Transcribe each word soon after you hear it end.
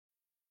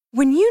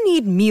When you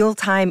need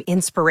mealtime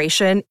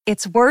inspiration,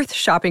 it's worth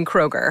shopping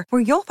Kroger,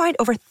 where you'll find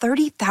over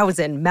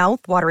 30,000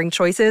 mouth-watering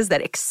choices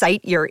that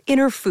excite your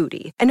inner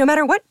foodie. And no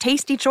matter what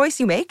tasty choice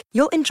you make,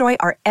 you'll enjoy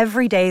our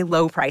everyday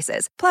low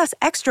prices, plus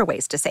extra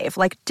ways to save,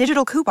 like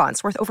digital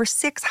coupons worth over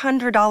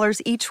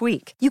 $600 each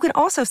week. You can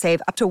also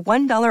save up to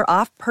 $1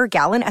 off per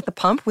gallon at the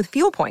pump with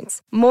fuel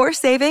points. More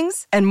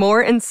savings and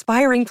more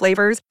inspiring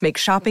flavors make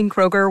shopping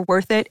Kroger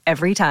worth it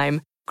every time.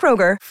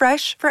 Kroger,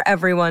 fresh for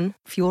everyone.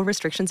 Fuel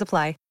restrictions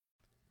apply.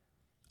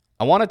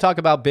 I want to talk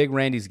about Big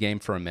Randy's game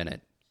for a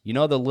minute. You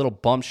know the little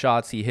bump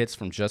shots he hits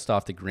from just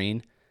off the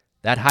green?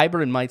 That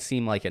hybrid might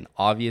seem like an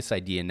obvious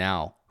idea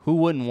now. Who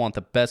wouldn't want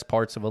the best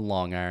parts of a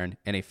long iron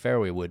and a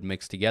fairway wood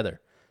mixed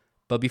together?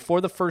 But before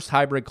the first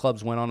hybrid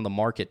clubs went on the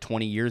market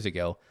 20 years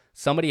ago,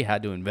 somebody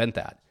had to invent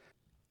that.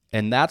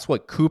 And that's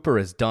what Cooper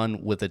has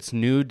done with its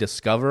new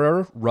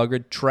Discoverer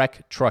Rugged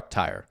Trek truck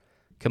tire,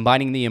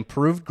 combining the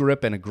improved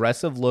grip and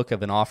aggressive look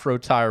of an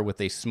off-road tire with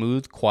a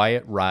smooth,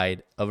 quiet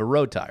ride of a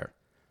road tire.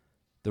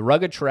 The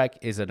Rugged Trek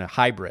is a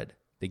hybrid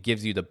that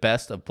gives you the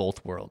best of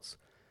both worlds.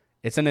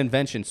 It's an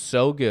invention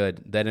so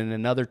good that in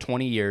another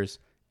 20 years,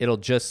 it'll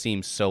just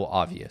seem so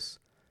obvious.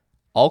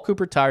 All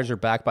Cooper tires are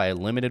backed by a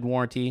limited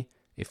warranty,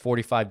 a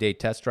 45-day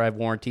test drive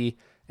warranty,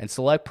 and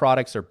select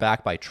products are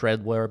backed by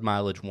tread-wear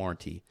mileage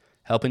warranty,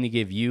 helping to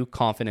give you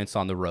confidence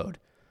on the road.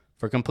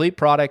 For complete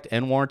product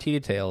and warranty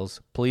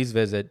details, please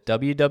visit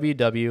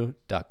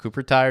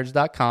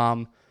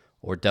www.coopertires.com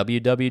or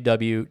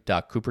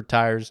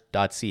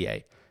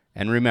www.coopertires.ca.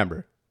 And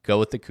remember, go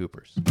with the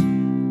Coopers.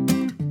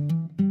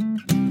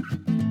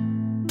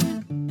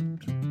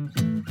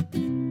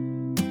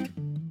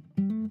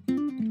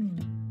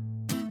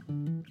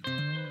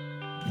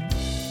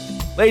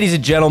 Ladies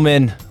and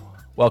gentlemen,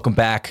 welcome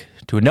back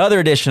to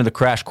another edition of the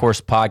Crash Course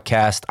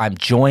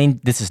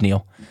Podcast. This is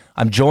Neil.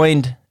 I'm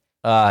joined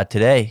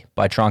today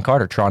by Tron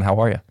Carter. Tron, how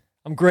are you?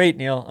 I'm great,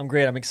 Neil. I'm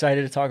great. I'm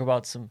excited to talk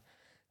about some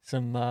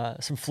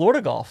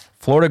Florida golf.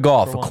 Florida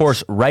golf, of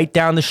course, right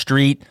down the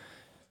street.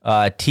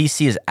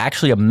 TC is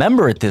actually a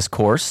member at this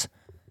course.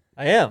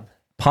 I am.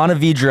 Ponte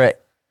Vedra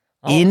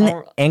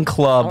and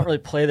club. I don't really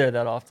play there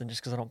that often just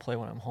because I don't play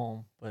when I'm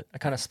home, but I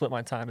kind of split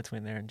my time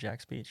between there and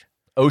Jack's Beach.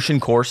 Ocean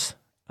course.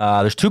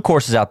 There's two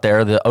courses out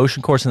there, the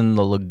Ocean course and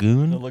the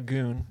Lagoon.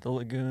 The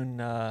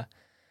Lagoon,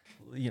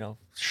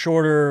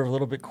 shorter, a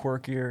little bit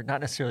quirkier, not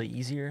necessarily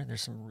easier.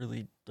 There's some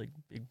really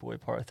big boy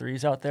par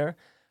threes out there.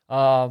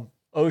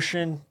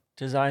 Ocean,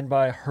 designed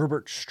by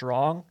Herbert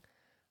Strong,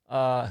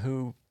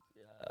 who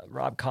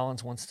Rob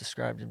Collins once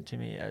described him to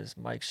me as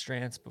Mike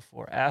Strantz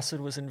before acid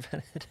was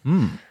invented.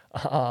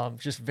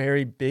 Just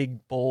very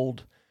big,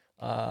 bold,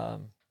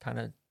 kind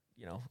of,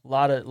 a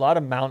lot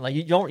of mountain.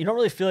 You don't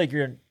really feel like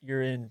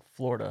you're in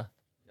Florida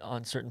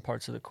on certain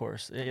parts of the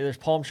course. There's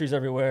palm trees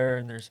everywhere,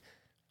 and there's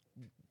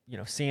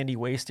sandy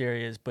waste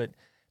areas, but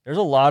there's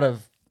a lot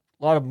of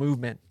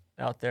movement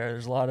out there.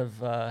 There's a lot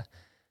of I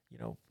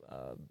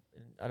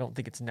don't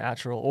think it's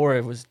natural, or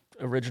it was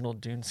original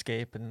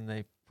dunescape, and then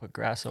they put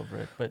grass over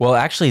it. But well,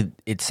 actually,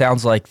 it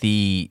sounds like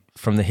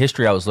from the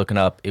history I was looking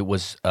up, it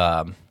was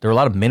there were a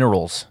lot of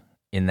minerals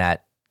in the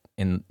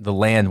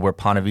land where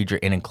Ponte Vedra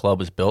Inn and Club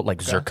was built, like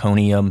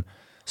zirconium,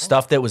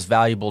 stuff that was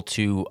valuable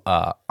to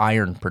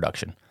iron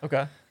production.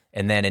 Okay.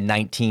 And then in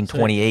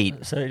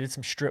 1928, so they did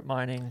some strip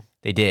mining.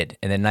 They did,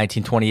 and then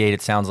 1928,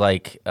 it sounds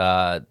like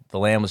the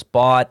land was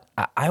bought.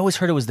 I always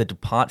heard it was the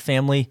DuPont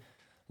family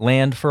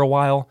land for a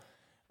while.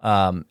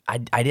 I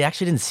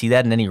actually didn't see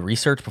that in any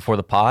research before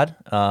the pod,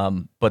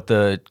 but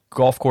the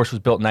golf course was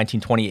built in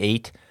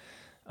 1928.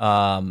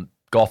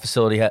 Golf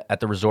facility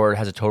at the resort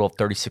has a total of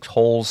 36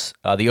 holes.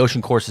 The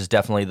Ocean course is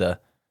definitely the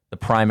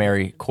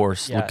primary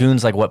course. Yeah.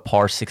 Lagoon's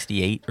par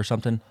 68 or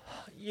something?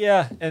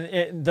 Yeah,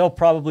 and they'll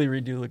probably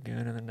redo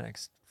Lagoon in the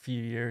next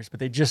few years, but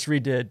they just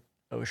redid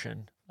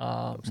Ocean.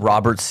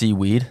 Robert C.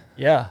 Weed?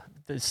 Yeah,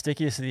 the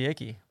stickiest of the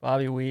icky.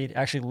 Bobby Weed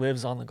actually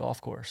lives on the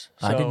golf course.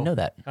 So I didn't know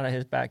that. Kind of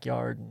his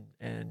backyard,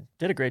 and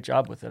did a great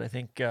job with it. I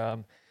think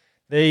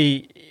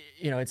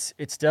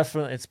it's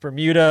definitely, it's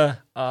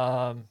Bermuda,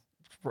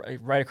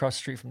 right across the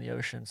street from the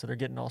ocean. So they're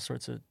getting all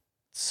sorts of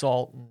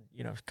salt and,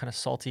 kind of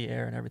salty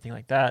air and everything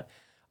like that.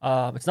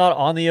 It's not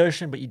on the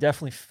ocean, but you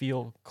definitely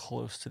feel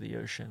close to the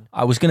ocean.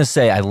 I was going to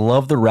say, I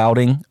love the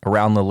routing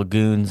around the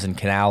lagoons and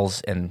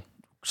canals, and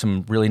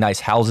some really nice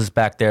houses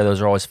back there. Those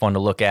are always fun to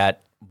look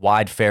at.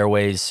 Wide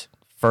fairways,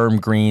 firm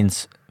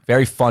greens,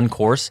 very fun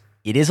course.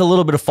 It is a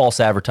little bit of false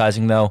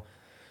advertising, though,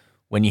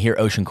 when you hear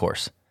Ocean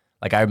course.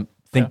 I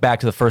think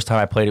back to the first time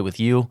I played it with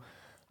you.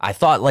 I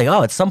thought,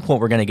 at some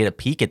point we're going to get a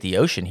peek at the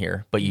ocean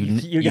here. But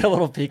you get a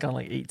little peek on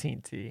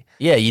 18T.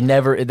 Yeah, you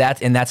never, and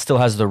that still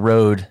has the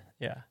road.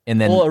 Yeah. And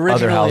then originally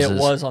other houses. It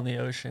was on the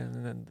ocean,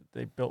 and then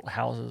they built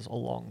houses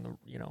along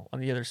on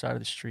the other side of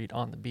the street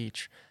on the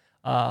beach.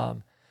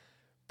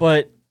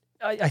 But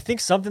I think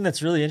something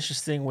that's really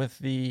interesting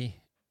with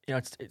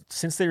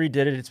since they redid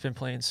it, it's been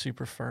playing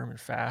super firm and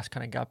fast,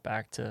 kind of got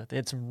back to, they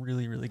had some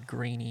really, really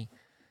grainy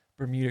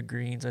Bermuda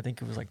greens. I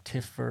think it was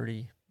Tiff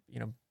Verde,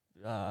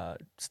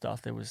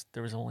 stuff. There was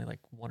only like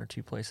one or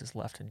two places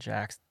left in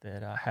Jax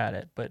that had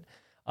it. But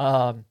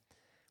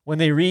when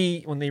they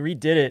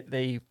redid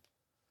it,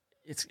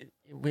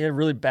 we had a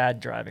really bad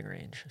driving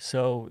range.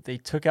 So they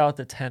took out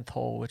the 10th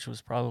hole, which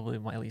was probably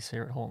my least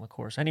favorite hole in the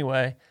course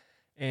anyway,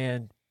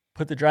 and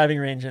put the driving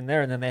range in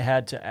there. And then they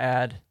had to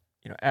add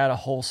a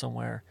hole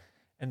somewhere.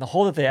 And the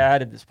hole that they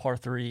added is par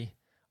 3.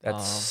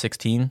 That's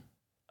 16.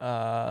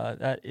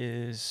 That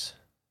is.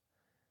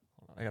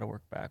 I got to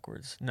work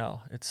backwards.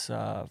 No, it's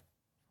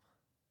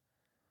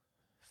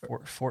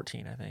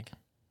 14, I think.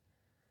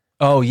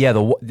 Oh yeah,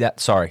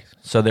 sorry.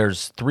 So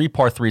there's 3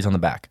 par 3s on the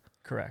back.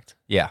 Correct.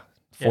 Yeah,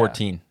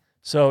 14.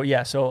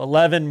 Yeah. So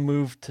 11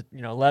 moved to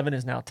 11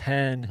 is now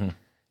 10.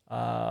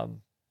 12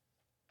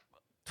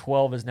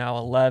 is now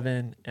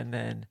 11, and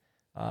then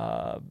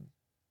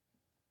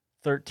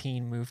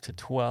 13 moved to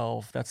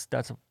 12. That's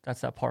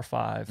that par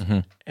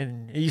 5.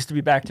 And it used to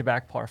be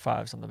back-to-back par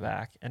 5s on the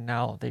back, and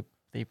now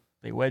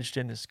they wedged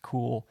in this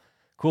cool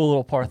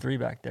little par 3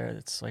 back there.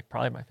 It's like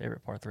probably my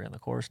favorite par 3 on the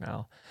course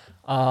now.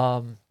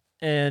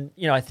 And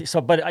I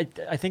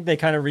think they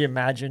kind of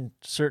reimagined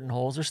certain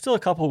holes. There's still a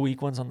couple of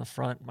weak ones on the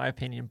front, in my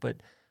opinion, but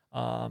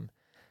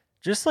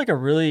just like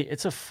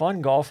it's a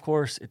fun golf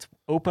course. It's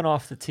open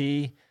off the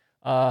tee.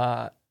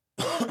 I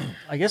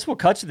guess we'll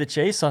cut to the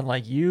chase on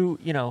like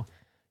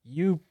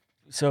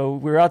so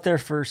we were out there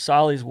for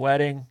Solly's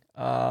wedding.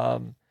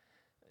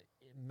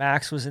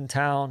 Max was in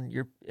town.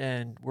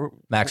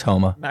 Max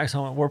Homa.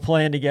 We're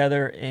playing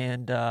together,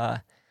 and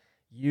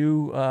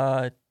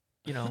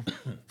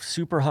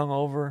super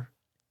hungover.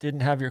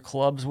 Didn't have your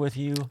clubs with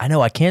you. I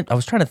know. I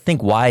was trying to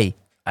think why.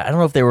 I don't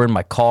know if they were in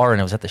my car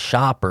and I was at the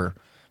shop, or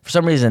for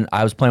some reason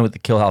I was playing with the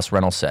Kill House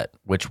rental set,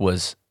 which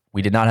was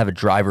we did not have a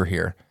driver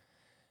here,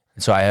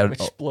 and so which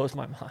blows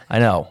my mind. I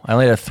know. I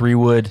only had a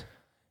 3-wood. It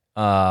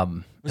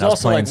was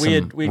also like we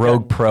had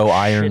Rogue Pro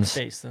irons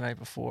shit-faced the night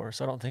before,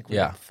 so I don't think we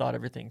thought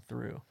everything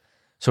through.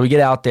 So we get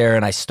out there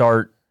and I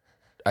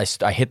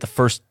hit the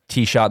first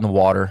tee shot in the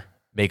water,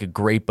 make a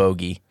great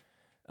bogey.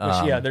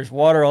 There's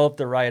water all up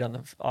the right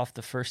off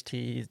the first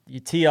tee. You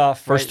tee off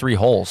first 3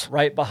 holes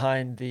right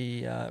behind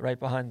the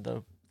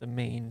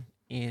main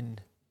inn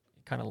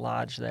kind of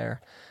lodge there,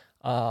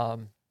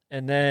 and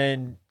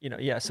then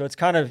so it's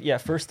kind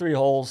of first 3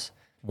 holes.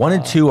 1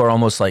 and 2 are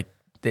almost like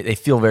they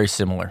feel very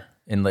similar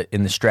in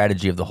the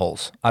strategy of the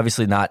holes.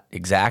 Obviously not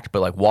exact,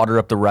 but like water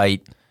up the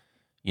right,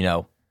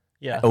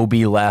 OB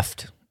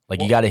left. Like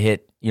you got to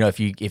hit.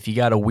 If you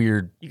got a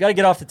weird... You got to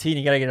get off the tee and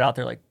you got to get out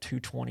there like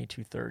 220,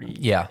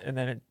 230. Yeah. And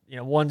then,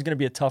 1's going to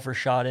be a tougher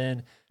shot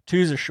in.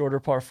 2's a shorter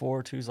par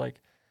 4. 2's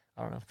like,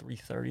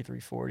 330,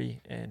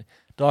 340. And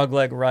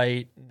dogleg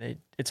right.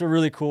 It's a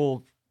really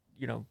cool,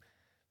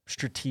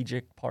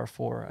 strategic par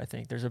 4, I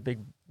think. There's a big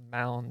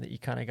mound that you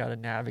kind of got to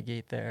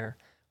navigate there.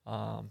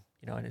 And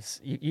it's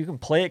you can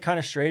play it kind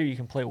of straight, or you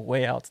can play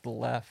way out to the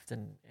left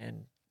and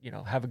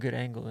have a good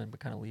angle in,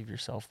 but kind of leave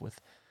yourself with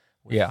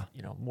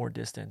more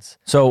distance.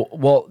 So,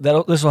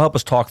 this will help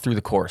us talk through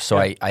the course. So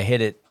I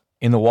hit it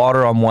in the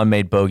water on 1,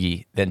 made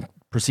bogey, then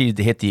proceeded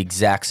to hit the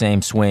exact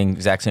same swing,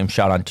 exact same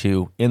shot on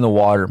 2, in the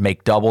water,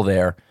 make double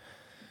there.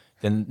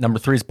 Then number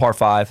 3 is par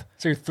 5.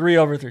 So you're 3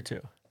 over through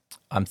 2.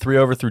 I'm 3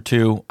 over through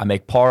 2. I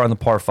make par on the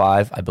par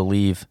 5, I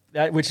believe.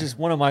 Which is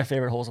one of my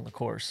favorite holes on the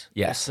course.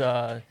 Yes.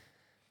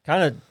 It's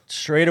kind of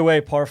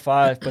straightaway par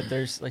 5, but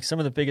there's like some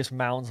of the biggest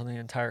mounds on the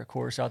entire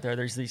course out there.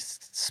 There's these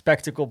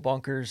spectacle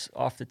bunkers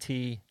off the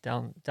tee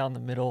down the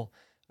middle,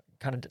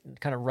 kind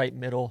of right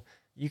middle.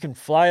 You can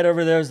fly it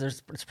over those.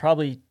 It's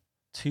probably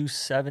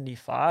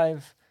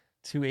 275,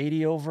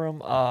 280 over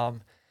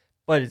them.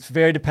 But it's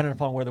very dependent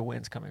upon where the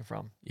wind's coming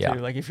from. Yeah. So,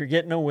 like if you're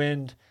getting a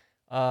wind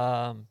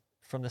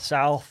from the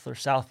south or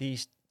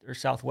southeast or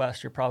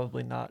southwest, you're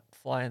probably not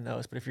flying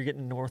those. But if you're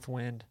getting north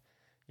wind,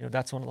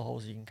 that's one of the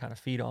holes you can kind of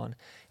feed on.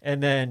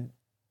 And then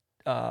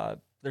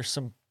there's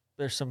some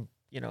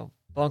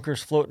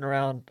bunkers floating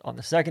around on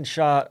the second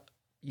shot.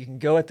 You can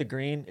go at the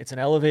green. It's an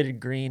elevated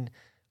green.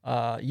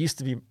 It used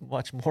to be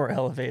much more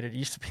elevated. It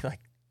used to be like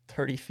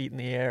 30 feet in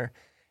the air,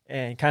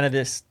 and kind of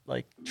this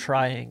like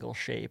triangle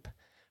shape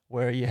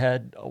where you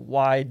had a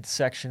wide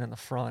section in the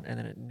front and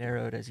then it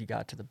narrowed as you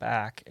got to the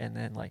back. And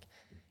then like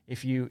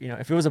if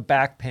if it was a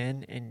back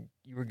pin and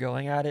you were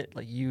going at it,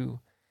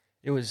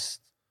 it was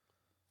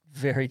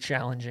very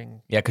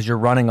challenging. Yeah, because you're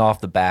running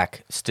off the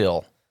back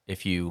still.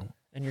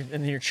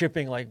 And you're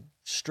chipping like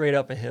straight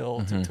up a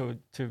hill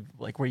to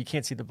like where you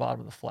can't see the bottom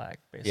of the flag,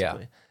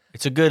 basically. Yeah.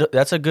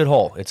 That's a good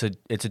hole. It's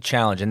a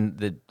challenge.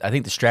 And I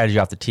think the strategy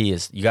off the tee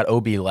is you got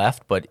OB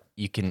left, but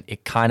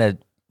it kind of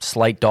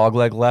slight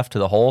dogleg left to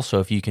the hole. So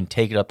if you can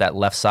take it up that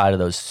left side of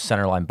those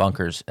centerline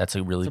bunkers, that's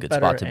a really good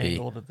spot to be.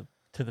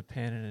 To the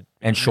pin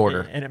and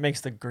shorter. And it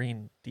makes the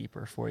green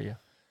deeper for you.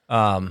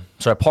 So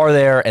I par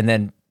there, and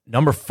then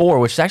number 4,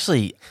 which is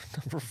actually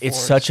it's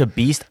such a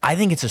beast. I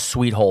think it's a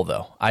sweet hole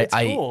though.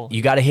 Cool.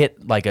 You got to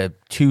hit like a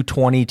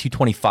 220,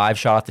 225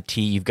 shot off the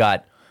tee. You've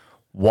got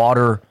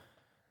water,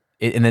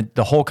 and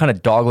the whole kind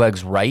of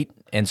doglegs right,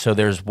 and so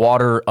there's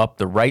water up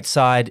the right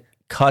side,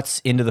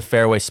 cuts into the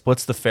fairway,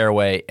 splits the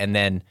fairway, and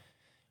then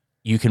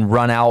you can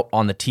run out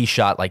on the tee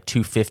shot like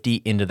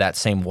 250 into that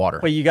same water.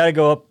 But you got to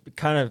go up,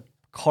 kind of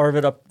carve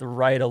it up the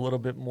right a little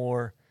bit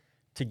more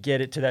to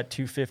get it to that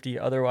 250.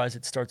 Otherwise,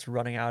 it starts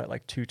running out at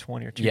like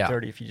 220 or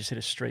 230 if you just hit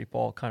a straight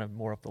ball kind of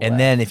more up the left. And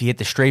then if you hit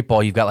the straight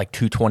ball, you've got like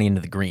 220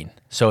 into the green.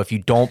 So if you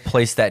don't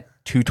place that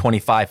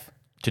 225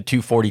 to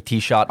 240 tee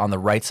shot on the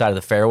right side of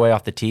the fairway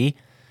off the tee,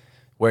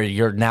 where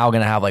you're now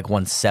going to have like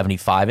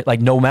 175,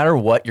 like no matter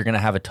what, you're going to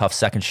have a tough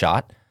second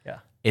shot. Yeah.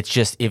 It's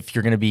just if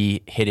you're going to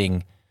be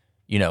hitting,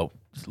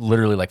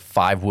 literally like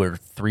 5 wood or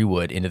 3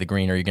 wood into the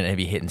green, or you're going to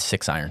be hitting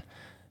 6 iron.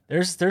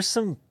 There's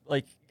some,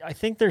 like, I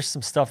think there's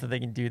some stuff that they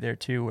can do there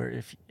too,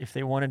 where if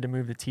they wanted to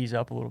move the tees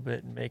up a little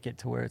bit and make it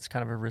to where it's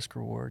kind of a risk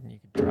reward and you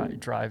can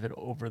drive it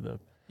over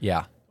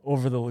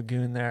the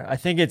lagoon there. I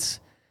think it's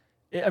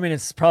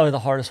probably the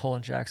hardest hole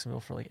in Jacksonville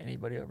for like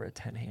anybody over a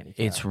 10 handicap.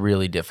 It's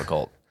really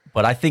difficult,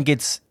 but I think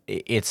it's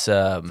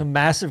a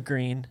massive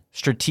green.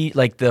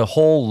 Like the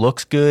hole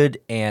looks good,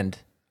 and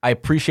I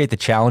appreciate the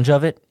challenge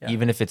of it,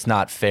 even if it's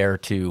not fair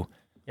to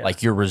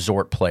like your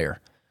resort player.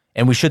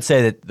 And we should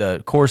say that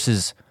the course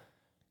is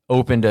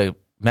open to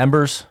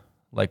members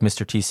like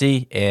Mr.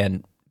 TC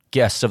and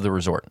guests of the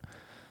resort.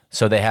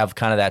 So they have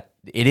kind of that.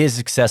 It is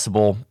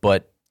accessible,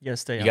 but you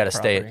got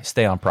to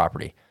stay on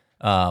property.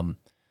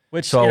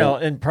 Which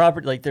in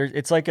property, like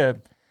it's like I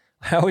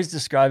always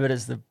describe it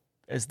as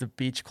the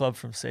beach club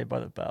from Saved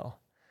by the Bell.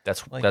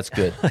 That's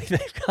good. Like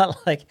they've got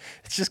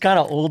it's just kind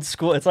of old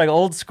school. It's like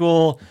old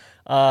school.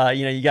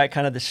 You got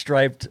kind of the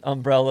striped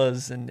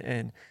umbrellas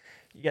and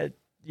you got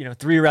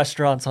 3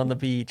 restaurants on the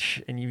beach,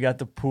 and you got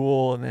the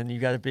pool, and then you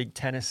got a big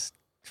tennis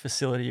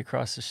facility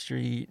across the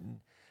street. And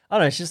I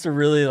don't know, it's just a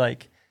really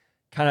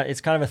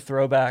it's kind of a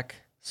throwback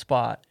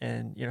spot,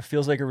 and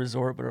feels like a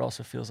resort, but it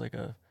also feels like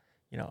a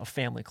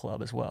family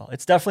club as well.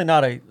 It's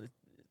definitely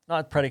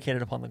not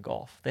predicated upon the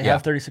golf. They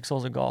have 36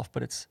 holes of golf,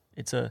 but it's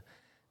a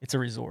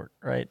resort,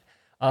 right?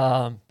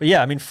 But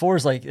yeah, I mean, 4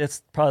 is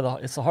it's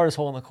probably it's the hardest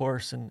hole on the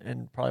course,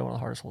 and probably one of the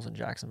hardest holes in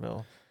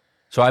Jacksonville.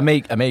 So I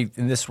make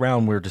in this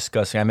round we're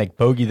discussing, I make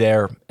bogey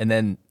there, and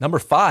then number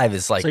 5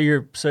 is like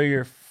so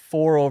you're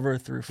 4 over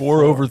through 4.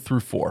 4 over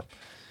through 4.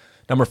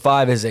 Number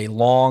 5 is a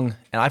long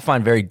and I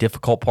find very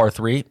difficult par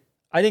 3.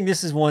 I think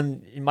this is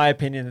one, in my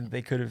opinion, that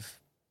they could have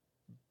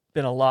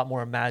been a lot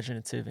more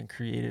imaginative and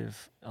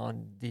creative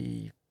on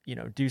the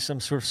do some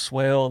sort of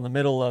swale in the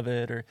middle of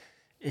it, or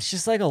it's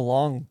just like a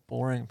long,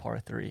 boring par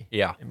 3.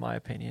 Yeah, in my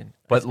opinion.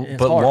 But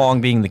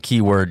long being the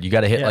key word, you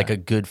got to hit like a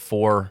good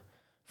 4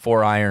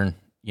 iron.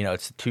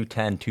 It's a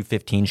 210,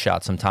 215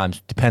 shot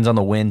sometimes. Depends on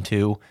the wind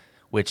too,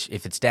 which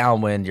if it's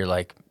downwind, you're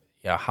like,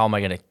 how am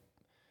I going to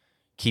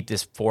keep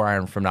this 4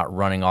 iron from not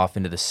running off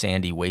into the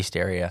sandy waste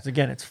area?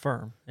 Again, it's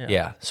firm.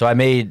 Yeah. So I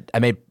made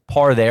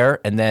par there,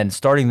 and then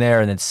starting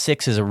there, and then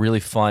 6 is a really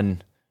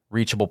fun,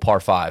 reachable par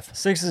 5.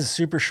 6 is a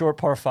super short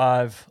par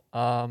 5.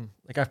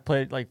 I've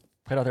played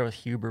out there with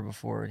Huber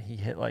before, and he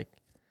hit like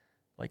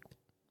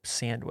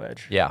sand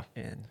wedge. Yeah.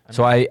 And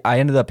I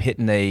ended up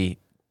hitting a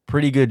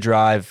pretty good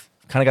drive.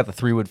 Kind of got the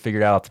 3 wood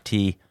figured out off the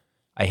tee.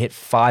 I hit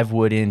 5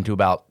 wood into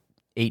about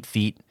 8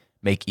 feet,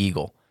 make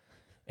eagle.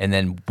 And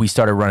then we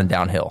started running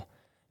downhill.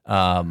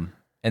 And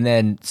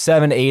then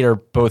 7, 8 are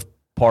both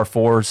par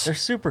 4s. They're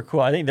super cool.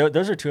 I think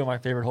those are 2 of my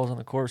favorite holes on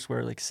the course,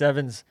 where like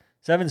seven's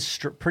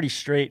pretty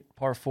straight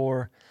par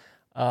 4.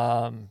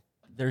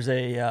 There's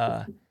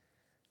a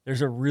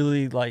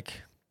really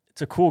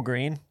it's a cool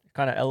green,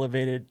 kind of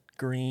elevated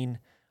green,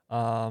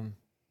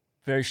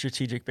 very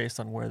strategic based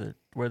on where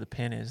the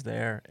pin is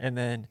there. And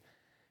then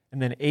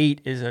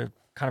 8 is a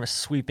kind of a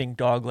sweeping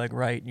dogleg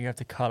right, and you have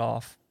to cut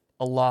off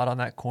a lot on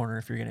that corner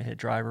if you're going to hit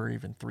driver or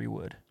even 3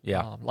 wood.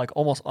 Yeah.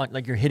 Almost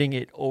like you're hitting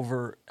it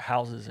over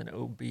houses and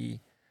OB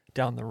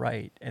down the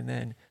right. And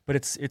then, but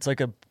it's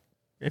like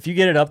if you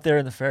get it up there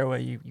in the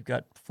fairway, you've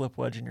got flip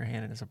wedge in your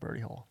hand and it's a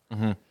birdie hole.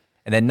 Mm-hmm.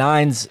 And then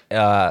 9's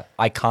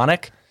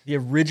iconic. The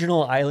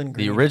original island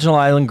green. The original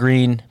island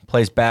green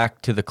plays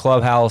back to the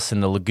clubhouse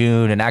and the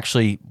lagoon, and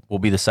actually will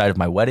be the site of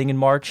my wedding in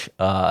March.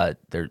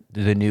 They're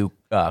the new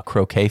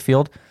croquet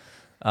field.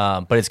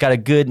 But it's got a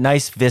good,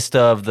 nice vista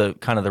of the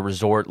kind of the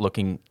resort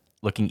looking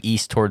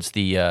east towards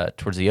the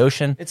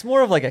ocean. It's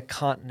more of like a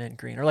continent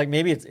green, or like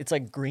maybe it's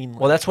like Greenland.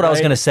 Well, that's what I was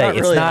going to say.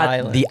 It's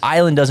not the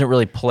island doesn't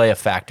really play a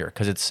factor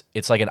because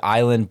it's like an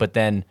island, but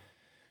then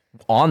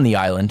on the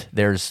island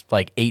there's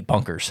like 8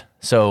 bunkers.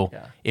 So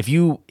if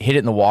you hit it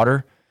in the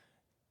water,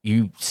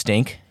 you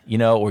stink,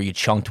 or you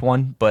chunked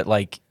one. But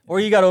or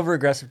you got over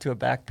aggressive to a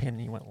back pin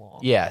and you went long.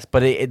 Yes,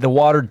 but the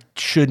water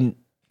shouldn't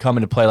come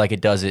into play like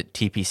it does at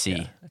TPC.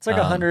 Yeah. It's like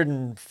a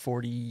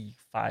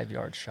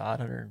 145-yard shot,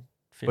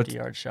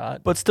 150-yard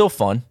shot. But still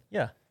fun.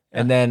 Yeah.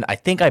 And then I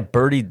think I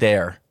birdied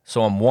there,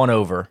 so I'm 1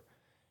 over.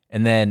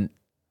 And then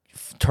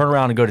turn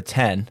around and go to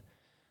 10.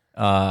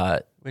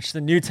 Which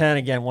the new 10,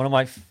 again, one of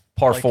my...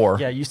 Par 4.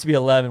 Yeah, it used to be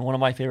 11. One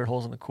of my favorite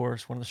holes on the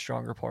course. One of the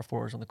stronger par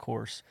 4s on the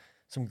course.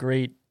 Some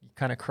great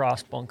kind of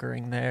cross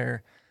bunkering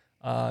there.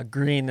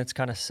 Green that's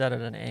kind of set at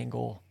an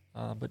angle.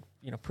 but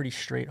pretty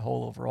straight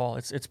hole overall.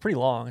 It's pretty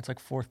long. It's like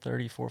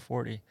 430,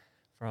 440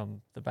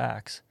 from the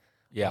backs.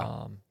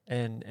 Yeah.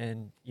 And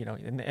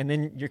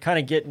then you're kind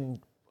of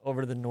getting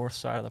over to the north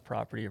side of the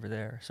property over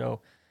there.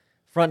 So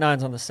front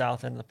nine's on the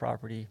south end of the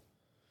property,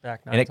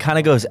 back nine. And it kind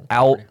of goes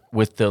out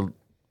with the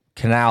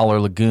canal or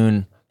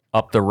lagoon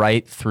up the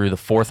right through the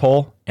fourth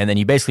hole, and then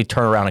you basically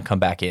turn around and come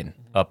back in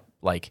up,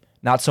 like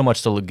not so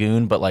much the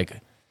lagoon, but like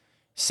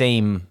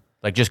same,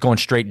 like just going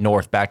straight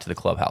north back to the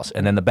clubhouse.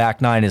 And then the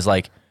back nine is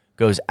like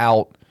goes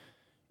out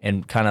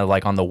and kind of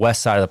like on the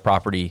west side of the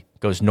property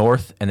goes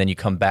north, and then you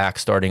come back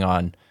starting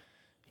on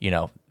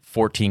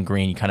 14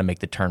 green, you kind of make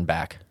the turn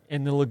back.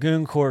 And the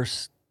lagoon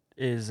course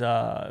is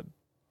kind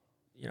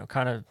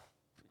of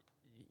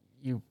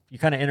you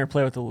kind of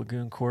interplay with the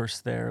lagoon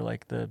course there,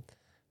 like the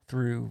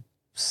through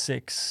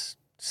 6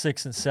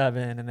 and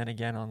 7, and then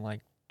again on like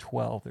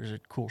 12 there's a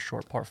cool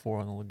short par 4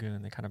 on the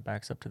lagoon that kind of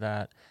backs up to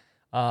that.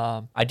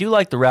 I do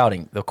like the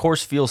routing. The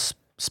course feels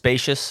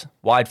spacious,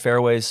 wide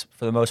fairways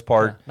for the most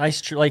part. Yeah,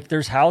 nice, like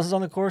there's houses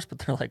on the course, but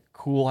they're like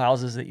cool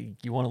houses that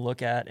you want to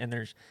look at, and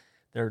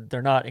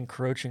they're not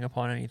encroaching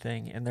upon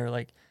anything, and there's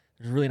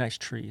really nice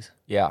trees.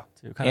 Yeah,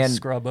 too, kind of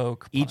scrub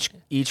oak.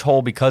 Each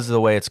hole, because of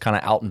the way it's kind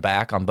of out and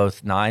back on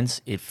both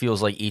nines, it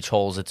feels like each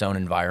hole is its own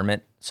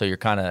environment. So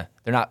they're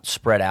not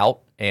spread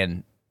out,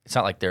 and it's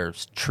not like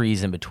there's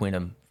trees in between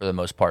them for the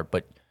most part.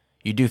 But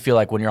you do feel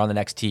like when you're on the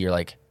next tee, you're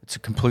like, it's a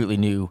completely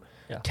new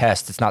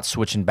test. It's not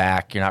switching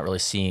back. You're not really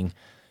seeing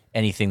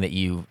anything that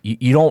you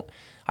don't.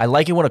 I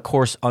like it when a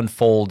course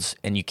unfolds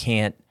and you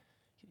can't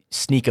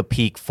sneak a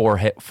peek four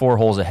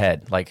holes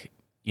ahead. Like,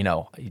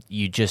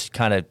 you just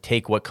kind of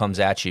take what comes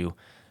at you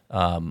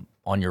on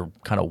your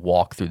kind of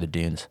walk through the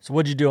dunes. So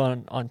what'd you do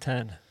on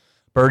 10?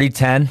 Birdie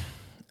 10.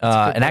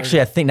 And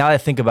actually, I think now that I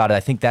think about it, I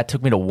think that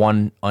took me to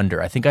 1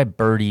 under. I think I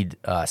birdied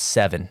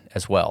 7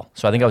 as well.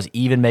 So I think I was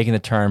even making the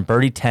turn.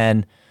 Birdie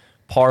 10,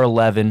 par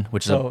 11,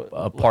 which is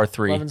a par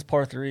 3. 11's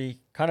par 3,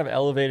 kind of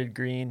elevated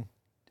green.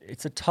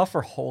 It's a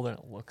tougher hole than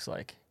it looks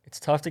like. It's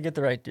tough to get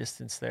the right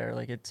distance there.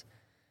 Like it's,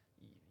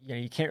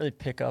 you can't really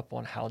pick up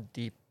on how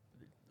deep.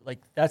 Like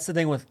that's the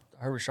thing with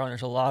Herbert Strong.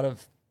 There's a lot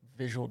of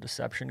visual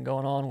deception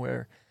going on,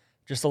 where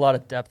just a lot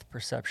of depth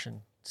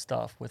perception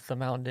stuff with the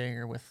mounding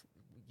or with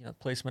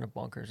placement of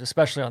bunkers,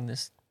 especially on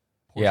this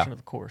portion of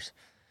the course.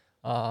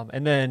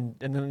 And then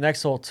the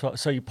next hole,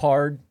 so you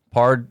parred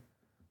 11,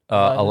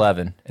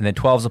 and then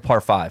 12's a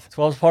par 5.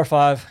 12's a par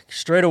 5.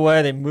 Straight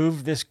away, they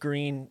moved this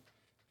green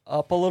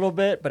up a little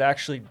bit, but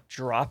actually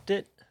dropped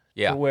it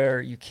to where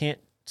you can't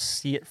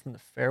see it from the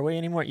fairway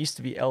anymore. It used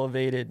to be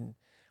elevated. And,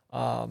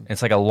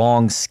 it's like a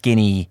long,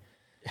 skinny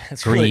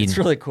green. It's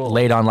really cool.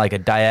 Laid on like a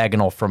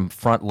diagonal from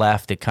front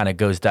left. It kind of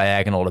goes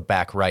diagonal to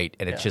back right,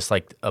 and it's just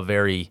like a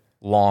very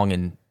long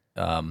and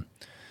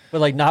but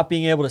like not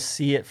being able to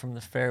see it from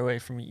the fairway,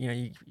 from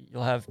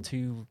you'll have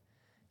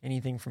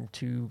anything from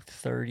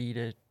 230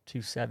 to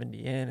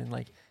 270 in, and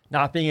like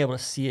not being able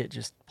to see it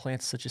just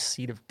plants such a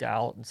seed of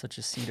doubt and such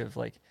a seed of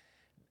like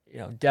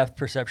depth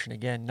perception,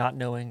 again, not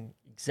knowing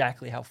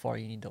exactly how far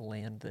you need to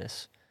land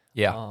this.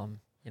 And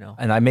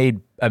I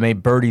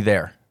made birdie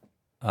there.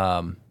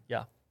 And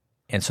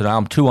so now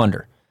I'm 2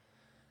 under,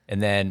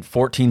 and then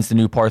 14's the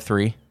new par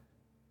 3.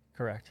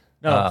 Correct.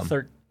 No,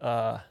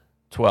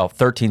 12.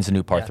 13's the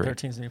new par 3.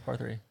 13's the new par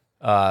 3.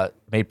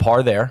 Made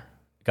par there.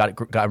 Got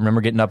remember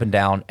getting up and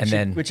down,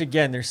 and which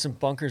again, there's some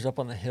bunkers up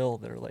on the hill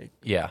that are like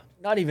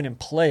not even in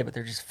play, but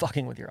they're just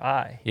fucking with your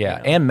eye.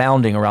 Yeah, and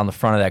mounding around the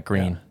front of that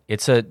green.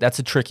 Yeah. That's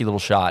a tricky little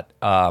shot.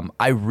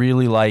 I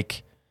really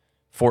like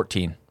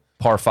 14,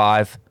 par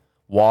 5,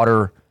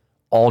 water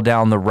all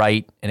down the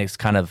right, and it's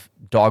kind of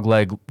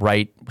dogleg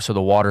right, so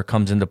the water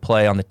comes into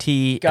play on the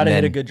tee. Got to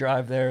hit a good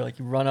drive there. Like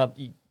you run up,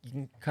 you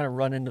can kind of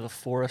run into the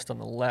forest on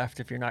the left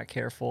if you're not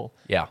careful.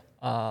 Yeah.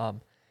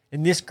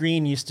 And this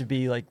green used to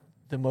be like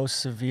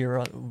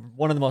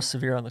one of the most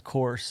severe on the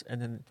course,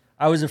 and then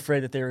I was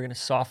afraid that they were going to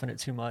soften it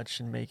too much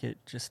and make it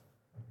just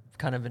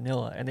kind of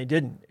vanilla, and they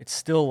didn't. It's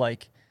still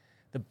like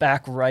the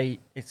back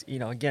right. It's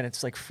again,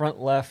 it's like front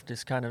left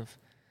is kind of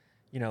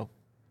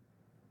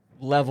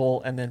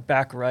level, and then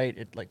back right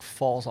it like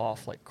falls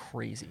off like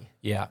crazy.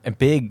 Yeah, and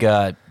big.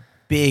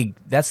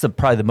 That's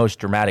probably the most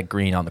dramatic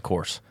green on the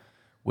course,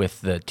 with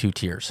the 2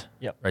 tiers.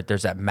 Yep. Right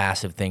there's that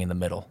massive thing in the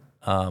middle.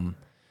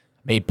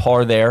 Made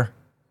par there.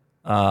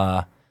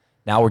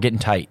 Now we're getting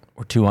tight.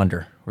 We're 2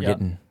 under. I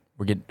don't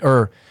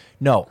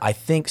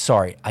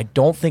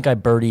think I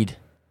birdied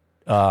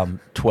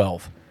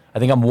 12. I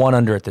think I'm 1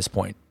 under at this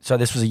point. So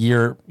this was a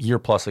year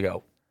plus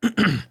ago.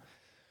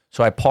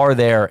 So I par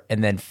there,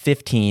 and then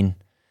 15,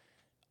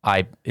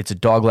 it's a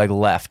dogleg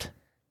left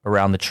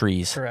around the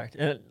trees. Correct.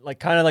 And like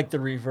kind of like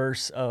the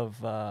reverse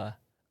of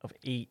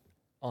 8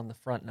 on the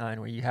front 9,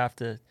 where you have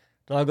to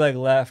dogleg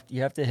left,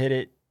 you have to hit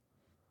it.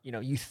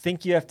 You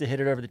think you have to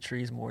hit it over the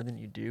trees more than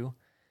you do,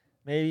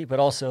 maybe, but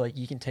also like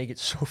you can take it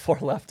so far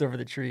left over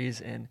the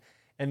trees, and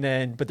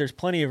then but there's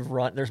plenty of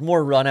run. There's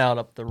more run out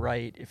up the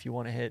right if you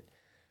want to hit,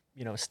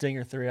 a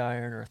Stinger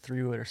 3-iron or a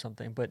 3-wood or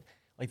something. But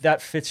like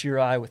that fits your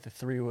eye with the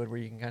 3-wood where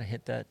you can kind of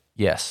hit that.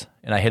 Yes,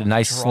 and I hit a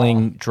nice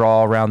sling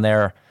draw around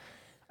there.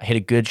 I hit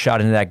a good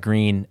shot into that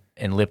green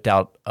and lipped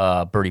out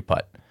a birdie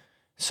putt.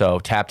 So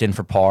tapped in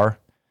for par.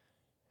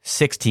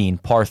 16,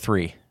 par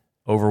 3,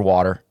 over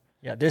water.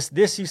 Yeah,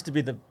 this used to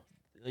be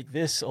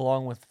this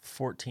along with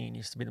 14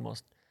 used to be the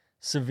most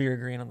severe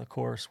green on the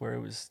course, where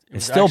it was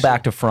still actually,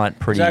 back to front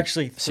pretty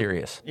actually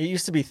serious. It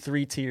used to be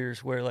 3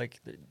 tiers where like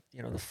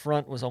the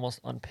front was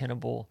almost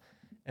unpinnable,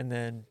 and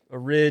then a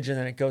ridge, and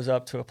then it goes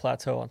up to a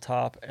plateau on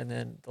top, and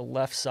then the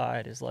left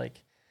side is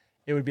like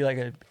it would be like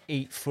a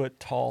 8-foot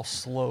tall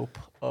slope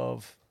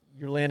of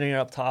you're landing it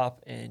up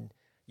top, and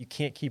you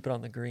can't keep it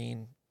on the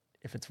green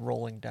if it's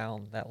rolling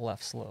down that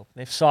left slope.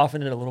 They've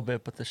softened it a little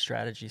bit, but the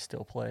strategy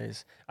still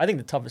plays. I think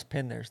the toughest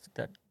pin there is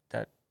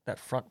that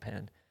front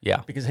pin.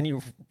 Yeah. Because then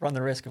you run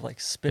the risk of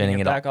like spinning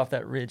it back off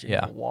that ridge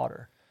into the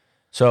water.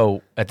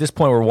 So at this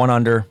point, we're 1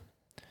 under.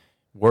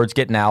 Word's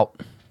getting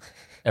out.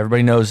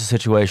 Everybody knows the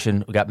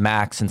situation. We got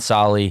Max and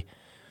Solly,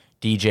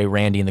 DJ,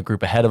 Randy in the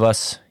group ahead of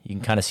us. You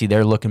can kind of see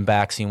they're looking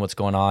back, seeing what's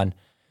going on.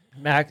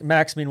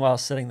 Max meanwhile,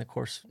 setting the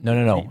course.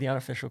 No. The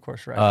unofficial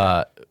course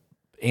record.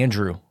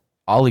 Andrew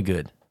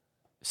Ollygood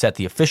set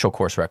the official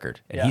course record,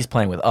 and he's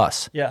playing with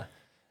us. Yeah.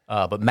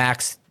 But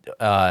Max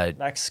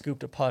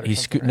scooped a putt. He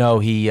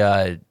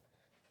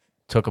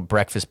took a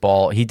breakfast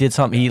ball. He did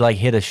something. He like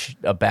hit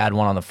a bad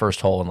one on the first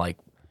hole, and like,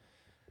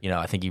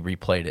 I think he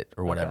replayed it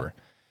or whatever. Okay.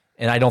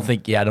 And I don't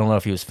know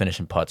if he was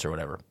finishing putts or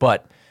whatever.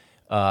 But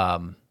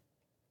so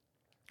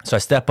I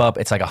step up.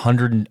 It's like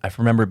 100. I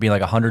remember it being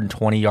like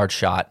 120-yard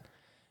shot.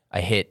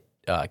 I hit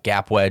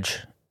gap wedge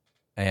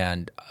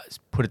and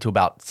put it to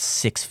about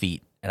 6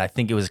 feet. And I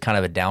think it was kind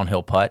of a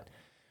downhill putt.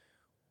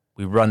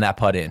 We run that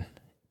putt in.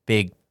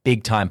 Big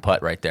time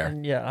putt right there.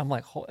 And I'm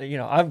like,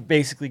 I've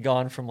basically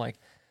gone from like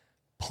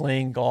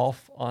playing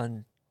golf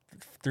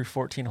through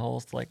 14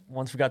 holes to like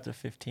once we got to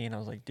 15, I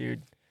was like,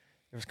 dude,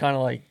 it was kind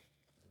of like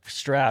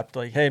strapped,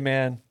 like, hey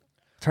man,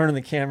 turning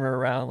the camera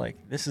around,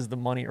 like this is the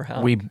money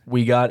round.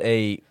 We got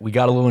a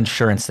little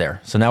insurance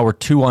there. So now we're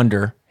 2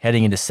 under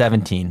heading into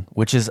 17,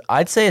 which is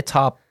I'd say a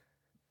top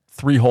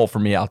 3 hole for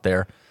me out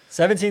there.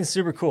 17 is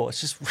super cool.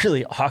 It's just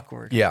really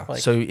awkward. Yeah.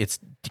 So it's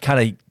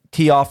kind of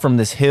tee off from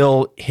this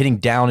hill, hitting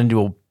down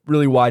into a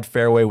really wide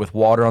fairway with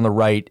water on the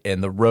right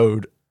and the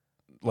road,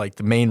 like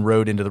the main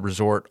road into the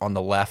resort on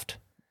the left.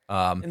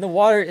 And the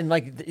water, and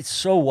like it's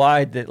so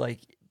wide that like,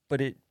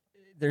 but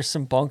there's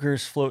some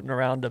bunkers floating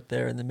around up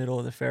there in the middle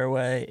of the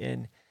fairway,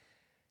 and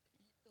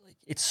like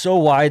it's so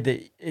wide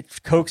that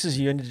it coaxes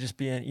you into just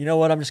being, you know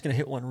what, I'm just gonna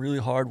hit one really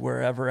hard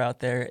wherever out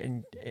there,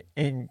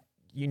 and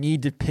you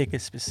need to pick a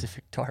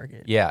specific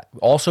target. Yeah.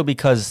 Also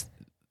because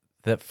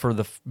for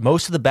the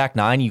most of the back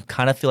 9, you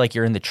kind of feel like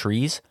you're in the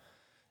trees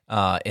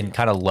and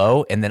kind of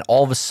low. And then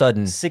all of a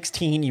sudden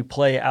 16, you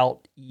play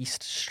out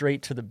east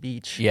straight to the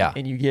beach. Yeah.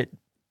 And you get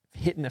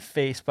hit in the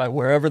face by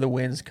wherever the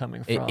wind's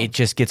coming from. It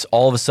just gets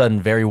all of a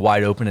sudden very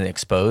wide open and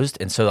exposed.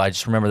 And so I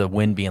just remember the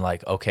wind being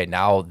like, okay,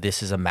 now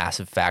this is a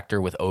massive factor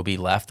with OB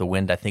left. The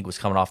wind, I think, was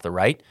coming off the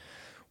right.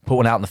 Put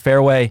one out in the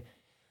fairway.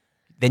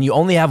 Then you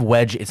only have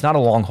wedge. It's not a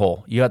long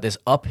hole. You got this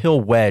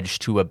uphill wedge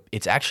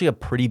it's actually a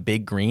pretty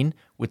big green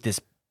with this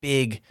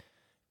big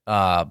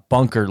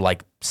bunker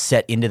like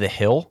set into the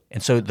hill.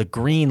 And so the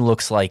green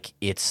looks like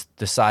it's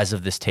the size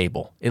of this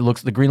table.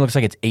 The green looks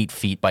like it's 8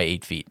 feet by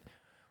 8 feet.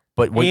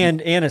 But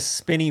and a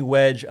spinny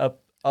wedge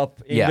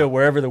up into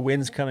wherever the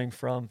wind's coming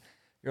from.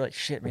 You're like,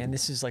 shit, man,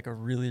 this is like a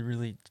really,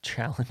 really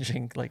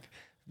challenging, like,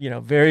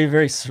 very,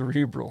 very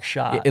cerebral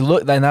shot.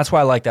 And that's why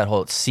I like that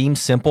hole. It seems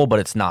simple, but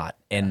it's not.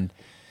 And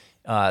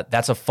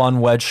that's a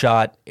fun wedge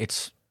shot.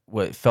 It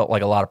felt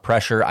like a lot of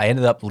pressure. I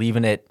ended up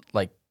leaving it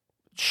like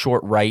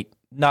short right,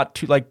 not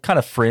too like kind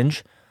of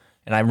fringe.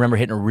 And I remember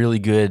hitting a really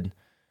good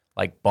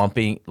like bump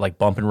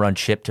and run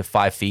chip to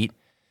 5 feet.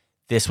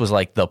 This was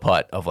like the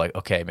putt of like,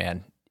 okay,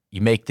 man,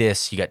 you make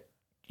this, you got,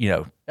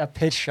 that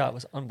pitch shot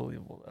was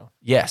unbelievable though.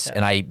 Yes,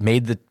 and I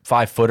made the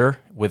 5-footer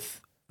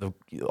with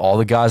all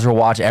the guys are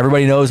watching.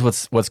 Everybody knows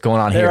what's going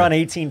on here. They're on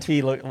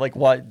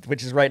 18T,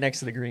 which is right next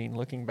to the green,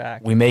 looking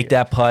back. We make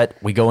that putt.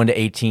 We go into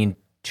 18,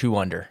 2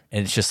 under,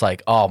 and it's just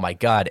like, oh my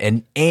god!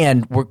 And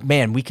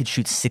we could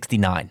shoot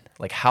 69.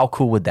 Like, how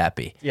cool would that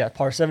be? Yeah,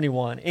 par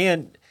 71.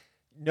 And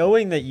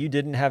knowing that you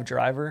didn't have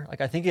driver,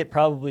 like I think it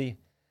probably,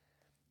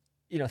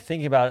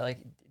 thinking about it, like,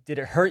 did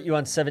it hurt you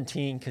on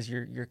 17 because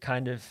you're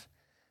kind of,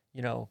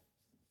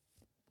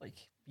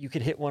 like you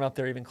could hit one up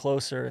there even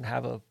closer and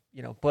have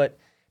but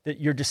that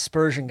your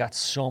dispersion got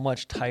so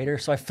much tighter.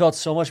 So I felt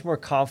so much more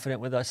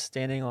confident with us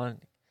standing on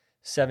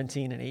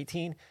 17 and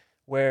 18,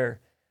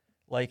 where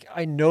like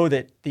I know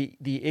that the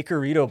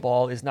Icarito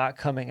ball is not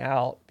coming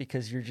out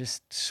because you're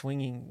just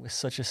swinging with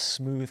such a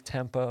smooth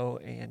tempo,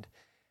 and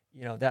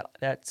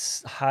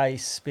that's high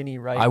spinny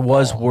right. I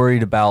was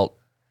worried about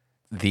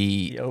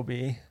the OB,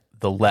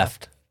 the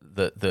left,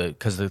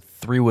 because the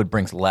 3-wood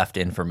brings left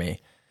in for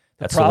me.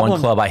 That's the one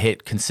club I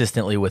hit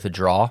consistently with a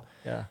draw.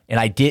 Yeah. And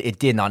it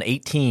did. And on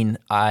 18,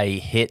 I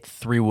hit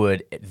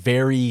 3-wood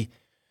very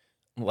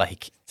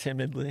like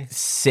timidly.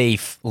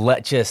 safe,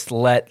 left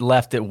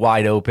it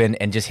wide open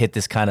and just hit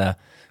this kind of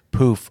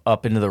poof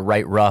up into the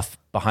right rough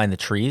behind the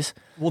trees.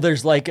 Well,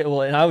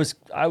 and I was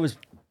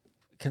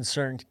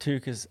concerned too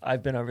because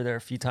I've been over there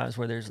a few times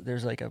where there's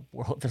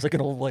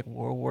an old like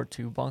World War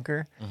II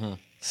bunker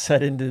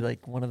set into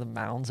like one of the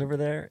mounds over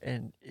there,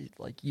 and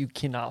you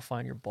cannot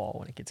find your ball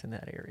when it gets in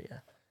that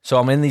area. So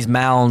I'm in these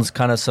mounds,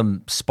 kind of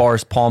some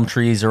sparse palm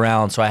trees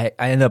around. So I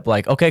end up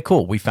like, okay,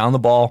 cool. We found the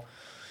ball.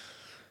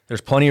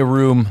 There's plenty of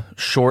room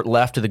short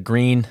left of the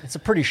green. It's a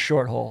pretty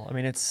short hole. I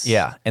mean, it's...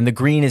 Yeah, and the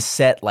green is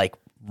set like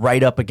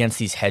right up against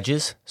these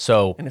hedges.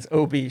 So and it's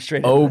OB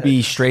straight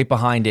straight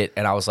behind it.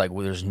 And I was like,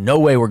 well, there's no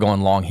way we're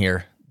going long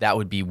here. That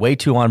would be way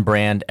too on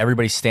brand.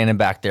 Everybody's standing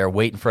back there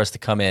waiting for us to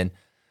come in.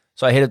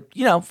 So I hit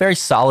a very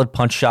solid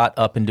punch shot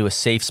up into a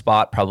safe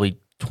spot, probably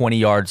 20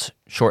 yards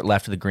short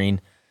left of the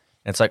green.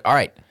 And it's like, all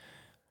right,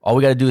 all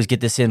we got to do is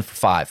get this in for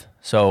 5.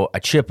 So I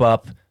chip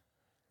up, a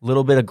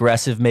little bit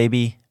aggressive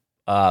maybe.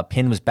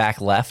 Pin was back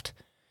left,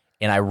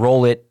 and I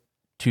roll it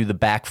to the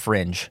back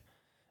fringe.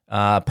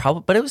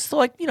 Probably, but it was still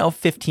like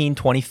 15,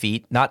 20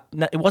 feet. Not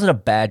it wasn't a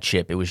bad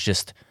chip. It was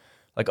just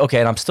like, okay.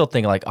 And I'm still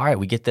thinking like, all right,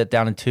 we get that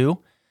down in 2.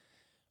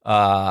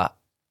 I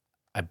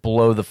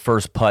blow the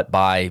first putt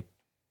by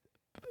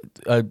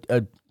a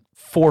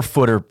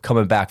 4-footer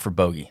coming back for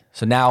bogey.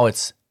 So now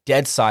it's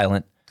dead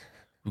silent.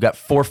 We've got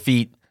 4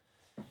 feet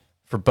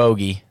for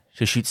bogey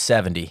to shoot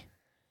 70.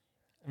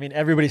 I mean,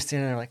 everybody's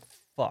standing there like,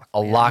 fuck.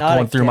 A lot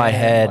going through my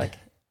head.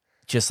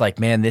 Just like,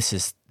 man, this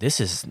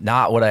is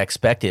not what I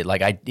expected.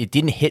 Like it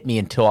didn't hit me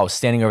until I was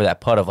standing over that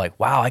putt of like,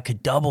 wow, I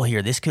could double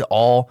here. This could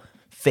all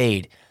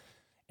fade.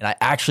 And I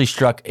actually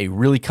struck a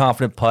really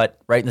confident putt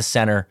right in the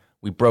center.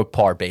 We broke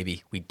par,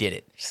 baby. We did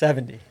it.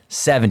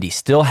 70.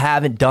 Still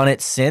haven't done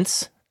it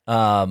since.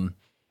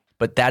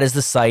 But that is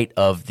the site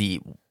of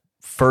the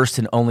first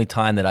and only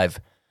time that I've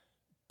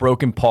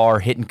broken par,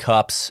 hitting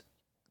cups,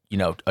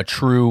 a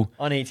true...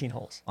 On 18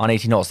 holes.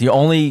 The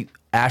only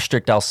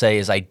asterisk I'll say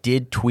is I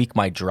did tweak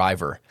my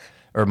driver,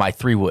 or my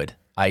 3-wood.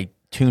 I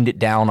tuned it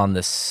down on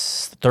the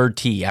 3rd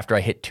tee after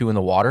I hit 2 in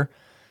the water.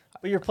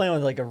 But you're playing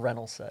with like a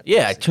rental set.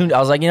 Yeah, I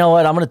was like, you know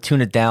what? I'm going to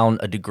tune it down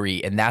a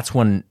degree. And that's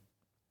when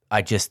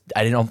I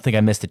don't think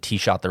I missed a tee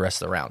shot the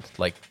rest of the round.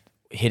 Like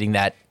hitting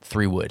that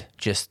 3-wood.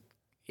 Just,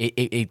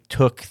 it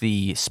took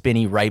the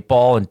spinny right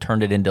ball and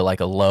turned it into like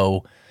a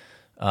low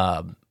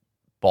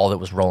ball that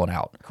was rolling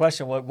out.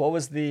 Question: What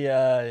was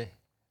the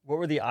what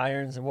were the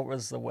irons and what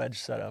was the wedge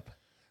setup?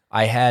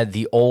 I had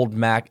the old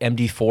Mac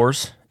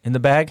MD4s in the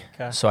bag,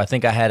 okay. So I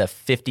think I had a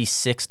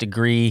 56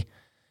 degree,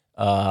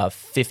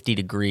 50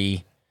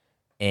 degree,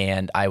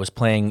 and I was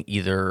playing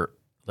either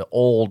the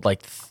old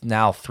like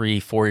now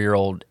 3-4 year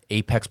old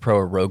Apex Pro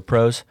or Rogue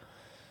Pros.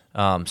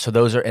 So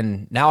those are,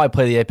 and now I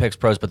play the Apex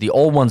Pros, but the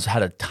old ones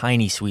had a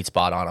tiny sweet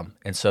spot on them,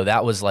 and so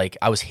that was like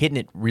I was hitting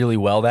it really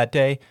well that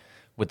day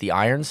with the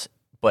irons.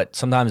 But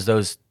sometimes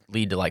those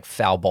lead to like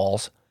foul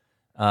balls.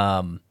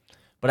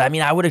 But I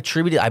mean, I would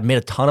attribute it. I've made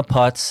a ton of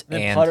putts.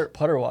 And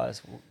putter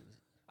wise,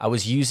 I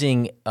was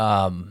using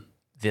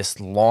this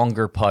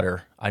longer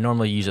putter. I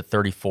normally use a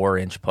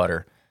 34-inch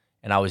putter,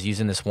 and I was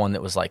using this one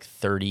that was like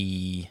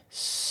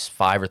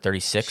 35 or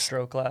 36.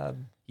 Stroke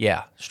Lab.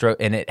 Yeah, stroke,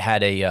 and it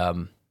had a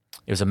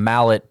it was a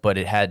mallet, but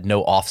it had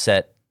no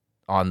offset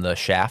on the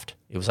shaft.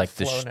 It was like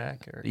flow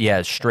neck.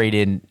 Straight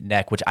in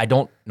neck, which I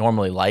don't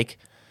normally like.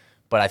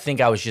 But I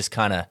think I was just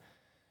kind of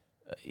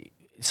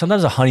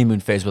sometimes a honeymoon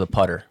phase with a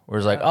putter where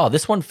it's like, oh,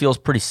 this one feels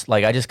pretty,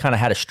 like I just kind of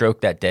had a stroke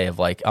that day of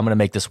like, I'm going to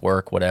make this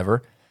work,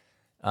 whatever.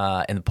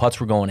 And the putts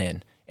were going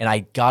in. And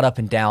I got up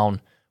and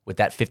down with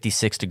that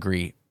 56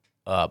 degree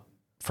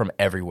from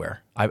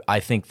everywhere. I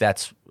think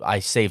I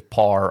saved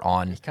par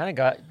on kind of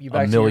got you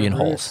back a million to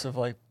your holes. Roots of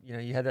like,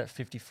 you had that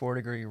 54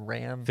 degree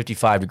ram.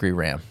 55 degree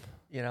ram.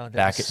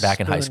 Back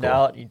in high school.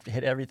 Out, you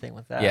hit everything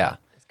with that. Yeah.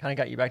 It kind of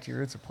got you back to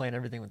your roots of playing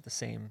everything with the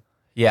same.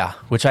 Yeah,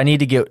 which I need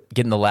to get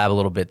in the lab a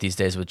little bit these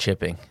days with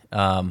chipping.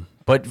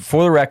 But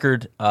for the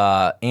record,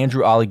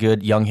 Andrew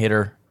Olligood, young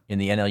hitter in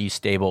the NLU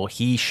stable,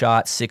 he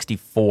shot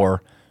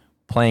 64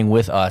 playing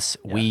with us.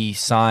 Yeah. We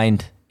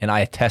signed, and I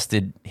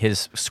attested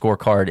his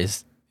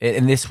scorecard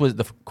and this was,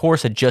 the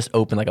course had just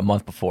opened like a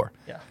month before.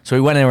 Yeah. So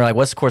we went in and we're like,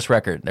 what's the course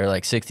record? They're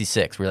like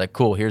 66. We were like,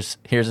 cool, here's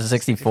a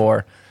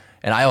 64.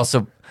 And I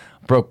also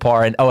broke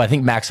par. And I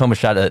think Max Homa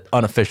shot an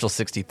unofficial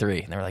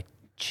 63. And they were like,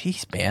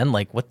 geez, man,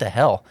 like what the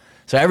hell?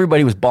 So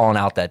everybody was balling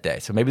out that day.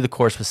 So maybe the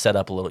course was set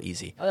up a little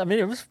easy. I mean,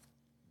 it was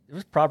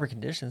proper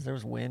conditions. There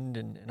was wind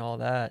and all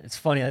that. It's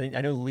funny.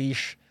 I know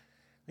Leash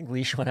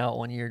went out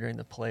one year during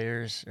the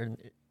Players,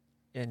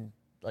 and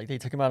like they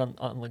took him out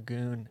on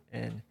Lagoon,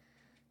 and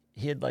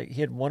he had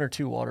 1 or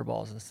 2 water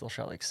balls and still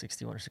shot like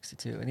 61 or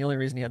 62. And the only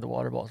reason he had the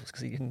water balls was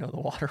because he didn't know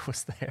the water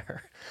was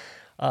there.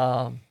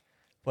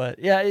 But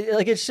yeah,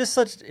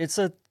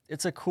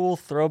 it's a cool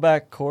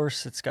throwback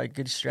course. It's got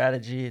good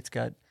strategy. It's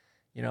got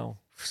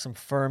some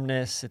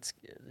firmness.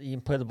 You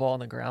can play the ball on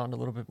the ground a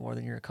little bit more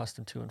than you're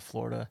accustomed to in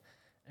Florida,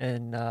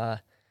 and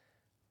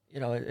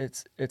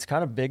it's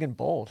kind of big and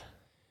bold.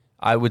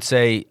 I would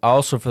say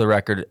also for the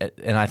record,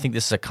 and I think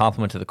this is a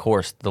compliment to the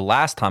course, the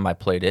last time I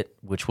played it,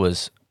 which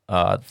was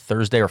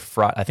Thursday or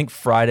Friday, I think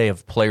Friday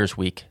of Players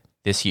Week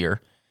this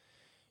year,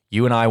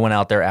 you and I went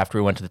out there after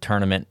we went to the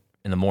tournament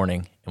in the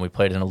morning, and we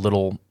played in a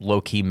little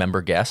low-key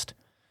member guest.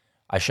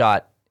 I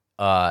shot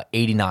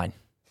 89.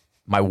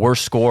 My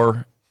worst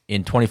score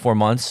in 24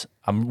 months.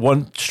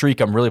 One streak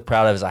I'm really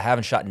proud of is I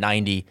haven't shot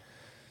 90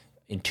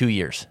 in 2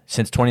 years,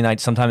 since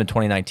sometime in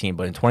 2019.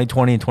 But in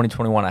 2020 and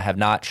 2021, I have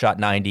not shot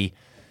 90.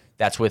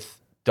 That's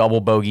with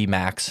double bogey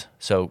max,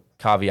 so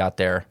caveat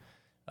there.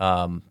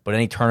 But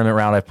any tournament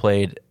round I've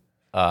played,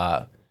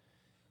 that's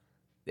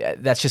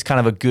just kind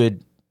of a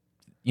good,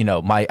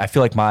 I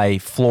feel like my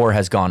floor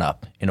has gone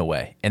up in a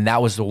way. And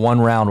that was the one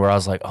round where I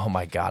was like, oh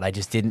my God,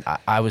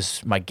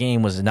 my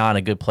game was not in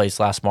a good place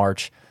last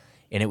March.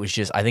 And it was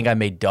just, I think I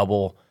made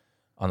double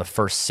on the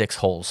first 6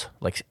 holes,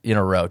 like in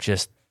a row.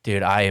 Just,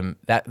 dude,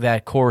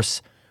 that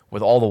course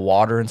with all the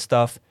water and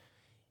stuff,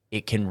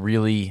 it can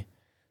really,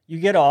 you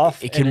get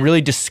off. It can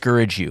really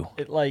discourage you.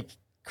 It like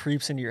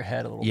creeps into your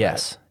head a little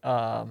yes. bit.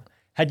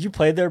 Had you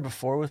played there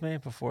before with me,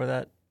 before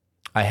that?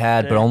 I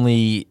had, but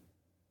only,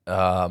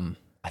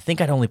 I think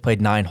I'd only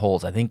played 9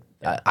 holes. I think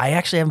I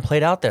actually haven't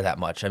played out there that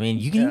much. I mean,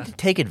 you need to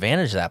take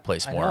advantage of that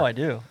place more. I know I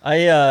do.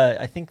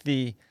 I think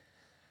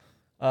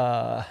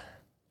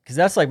because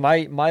that's like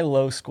my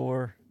low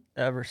score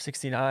ever,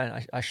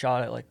 69. I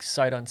shot it like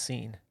sight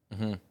unseen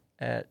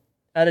at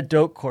a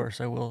dope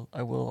course. I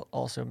will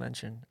also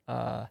mention.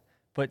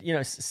 But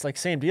it's like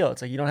same deal.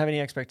 It's like you don't have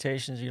any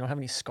expectations. You don't have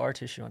any scar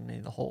tissue on any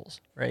of the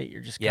holes, right?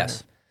 You're just kind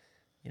of,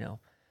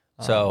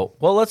 So,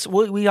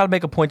 we got to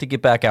make a point to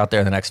get back out there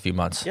in the next few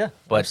months. Yeah,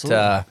 but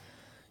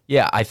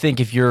I think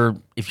if you're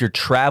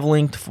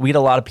traveling, we had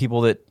a lot of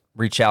people that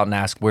reach out and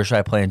ask, where should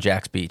I play in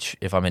Jax Beach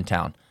if I'm in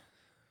town?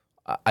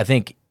 I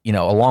think,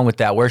 along with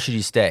that, where should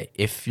you stay?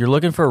 If you're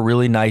looking for a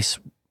really nice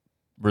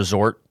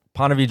resort,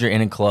 Ponte Vedra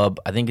Inn and Club,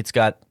 I think it's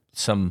got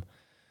some,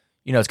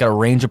 it's got a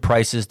range of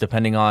prices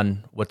depending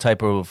on what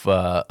type of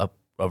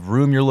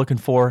room you're looking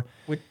for.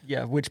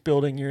 Which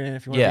building you're in,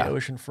 if you want to be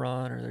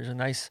oceanfront, or there's a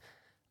nice,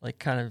 like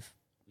kind of,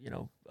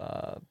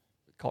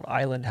 called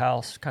Island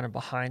House, kind of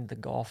behind the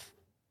golf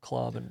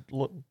club and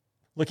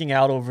looking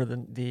out over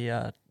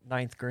the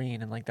ninth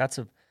green, and like that's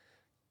a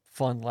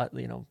fun,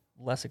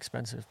 less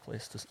expensive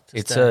place to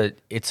stay.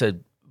 It's a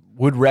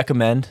would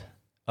recommend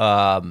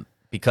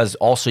because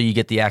also you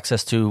get the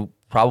access to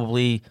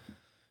probably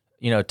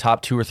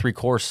top 2 or 3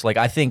 course. Like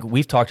I think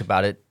we've talked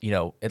about it.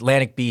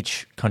 Atlantic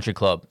Beach Country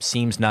Club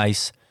seems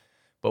nice.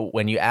 But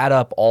when you add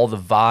up all the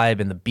vibe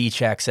and the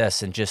beach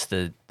access and just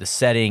the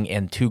setting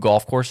and 2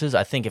 golf courses,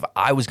 I think if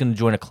I was going to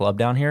join a club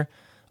down here,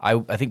 I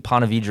think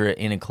Ponte Vedra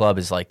Inn and Club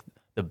is like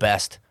the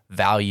best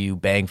value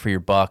bang for your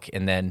buck.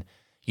 And then,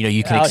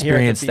 you can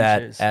experience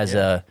that as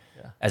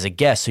a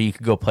guest. So you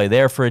could go play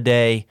there for a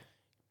day,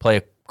 play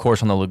a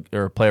course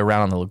play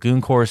around on the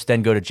Lagoon course,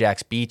 then go to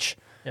Jax Beach,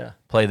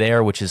 play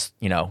there, which is,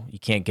 you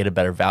can't get a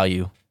better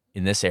value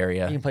in this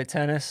area. You can play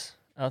tennis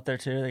out there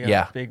too. They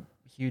got a big,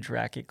 huge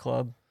racket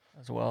club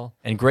as well,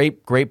 and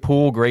great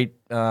pool, great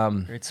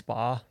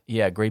spa,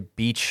 great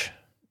beach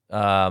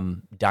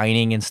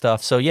dining and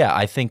stuff. So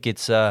I think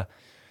it's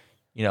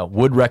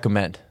would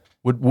recommend,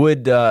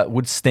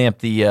 would stamp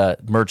the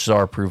Merch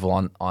Czar approval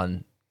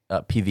on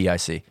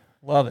PVIC.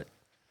 Love it.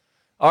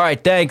 All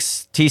right,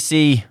 thanks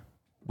TC.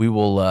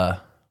 We'll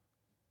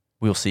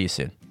see you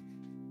soon.